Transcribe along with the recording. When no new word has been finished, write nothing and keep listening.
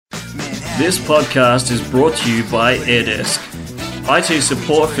This podcast is brought to you by AirDesk, IT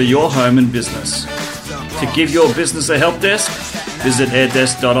support for your home and business. To give your business a help desk, visit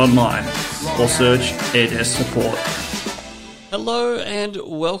airdesk.online or search AirDesk support. Hello and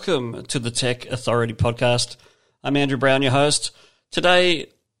welcome to the Tech Authority podcast. I'm Andrew Brown, your host. Today,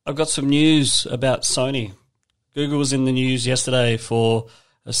 I've got some news about Sony. Google was in the news yesterday for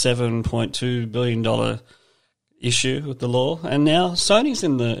a $7.2 billion issue with the law, and now Sony's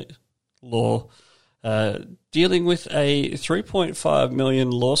in the law, dealing with a $3.5 million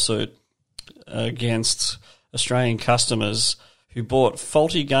lawsuit against Australian customers who bought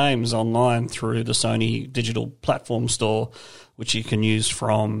faulty games online through the Sony digital platform store, which you can use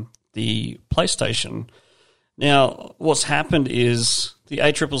from the PlayStation. Now, what's happened is the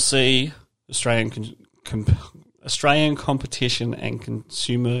ACCC, Australian Competition and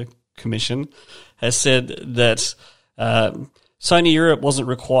Consumer Commission, has said that Sony Europe wasn't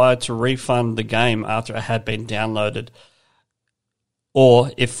required to refund the game after it had been downloaded,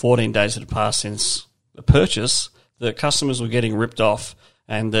 or if 14 days had passed since the purchase, the customers were getting ripped off,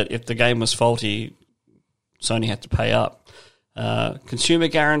 and that if the game was faulty, Sony had to pay up. Consumer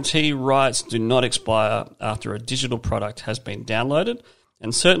guarantee rights do not expire after a digital product has been downloaded,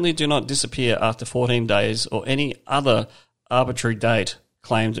 and certainly do not disappear after 14 days or any other arbitrary date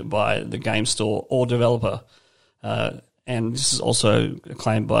claimed by the game store or developer. And this is also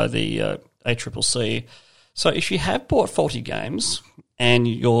claimed by the ACCC. So if you have bought faulty games and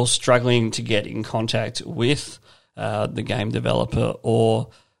you're struggling to get in contact with the game developer or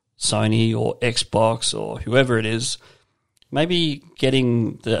Sony or Xbox or whoever it is, maybe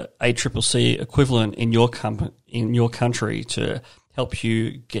getting the ACCC equivalent in your country to help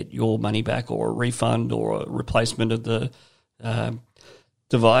you get your money back, or a refund or a replacement of the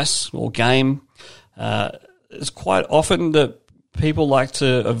device or game. It's quite often that people like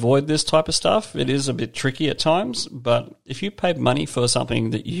to avoid this type of stuff. It is a bit tricky at times, but if you paid money for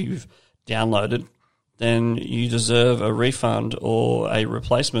something that you've downloaded, then you deserve a refund or a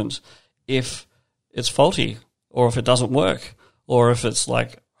replacement if it's faulty, or if it doesn't work, or if it's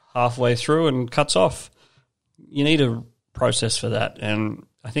like halfway through and cuts off. You need a process for that, and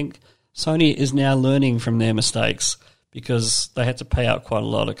I think Sony is now learning from their mistakes, because they had to pay out quite a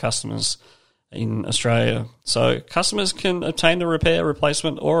lot of customers in Australia. So customers can obtain the repair,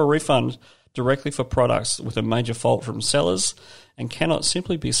 replacement, or a refund directly for products with a major fault from sellers, and cannot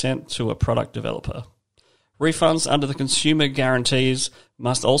simply be sent to a product developer. Refunds under the consumer guarantees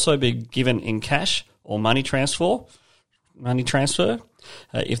must also be given in cash or money transfer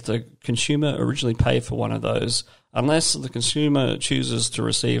if the consumer originally paid for one of those, unless the consumer chooses to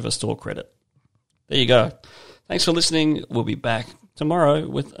receive a store credit. There you go. Thanks for listening. We'll be back tomorrow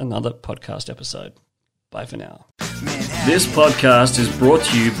with another podcast episode. Bye for now. This podcast is brought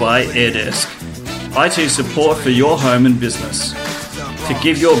to you by AirDesk, IT support for your home and business. To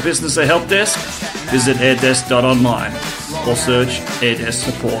give your business a help desk, visit airdesk.online or search AirDesk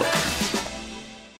support.